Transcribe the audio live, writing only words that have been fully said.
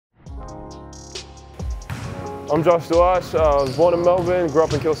I'm Josh Duach. I was born in Melbourne, grew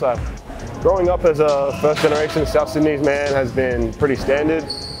up in Kilsyth. Growing up as a first-generation South Sudanese man has been pretty standard.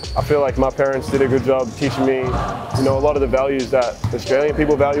 I feel like my parents did a good job teaching me, a lot of the values that Australian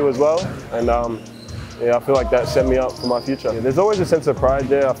people value as well. And yeah, I feel like that set me up for my future. There's always a sense of pride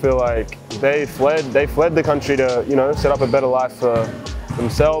there. I feel like they fled the country to, set up a better life for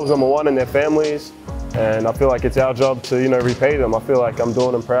themselves, number one, and their families. And I feel like it's our job to, repay them. I feel like I'm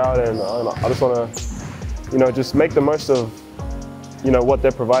doing them proud, and I just want to, just make the most of, what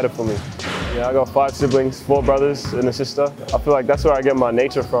they've provided for me. Yeah, I got 5 siblings, 4 brothers and a sister. I feel like that's where I get my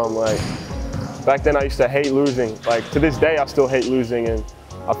nature from. Like, back then I used to hate losing. Like, to this day I still hate losing, and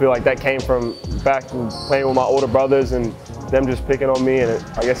I feel like that came from back playing with my older brothers and them just picking on me, and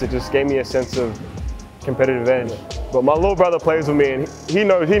I guess it just gave me a sense of competitive edge. But my little brother plays with me, and he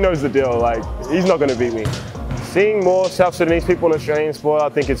knows the deal. Like, he's not going to beat me. Seeing more South Sudanese people in Australian sport, I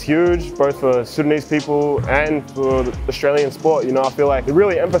think it's huge, both for Sudanese people and for Australian sport. I feel like it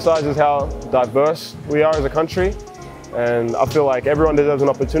really emphasizes how diverse we are as a country, and I feel like everyone deserves an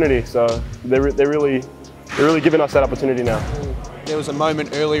opportunity. So they're really giving us that opportunity now. There was a moment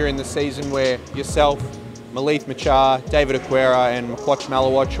earlier in the season where yourself, Malith Machar, David Aquera and Makwach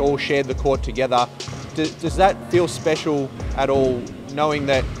Malawach all shared the court together. Does that feel special at all, knowing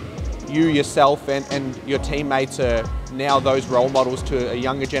that you yourself and your teammates are now those role models to a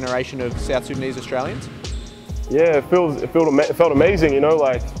younger generation of South Sudanese Australians? Yeah, it felt amazing,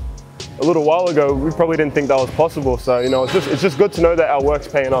 like a little while ago we probably didn't think that was possible. So, it's just good to know that our work's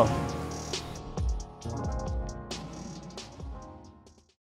paying off.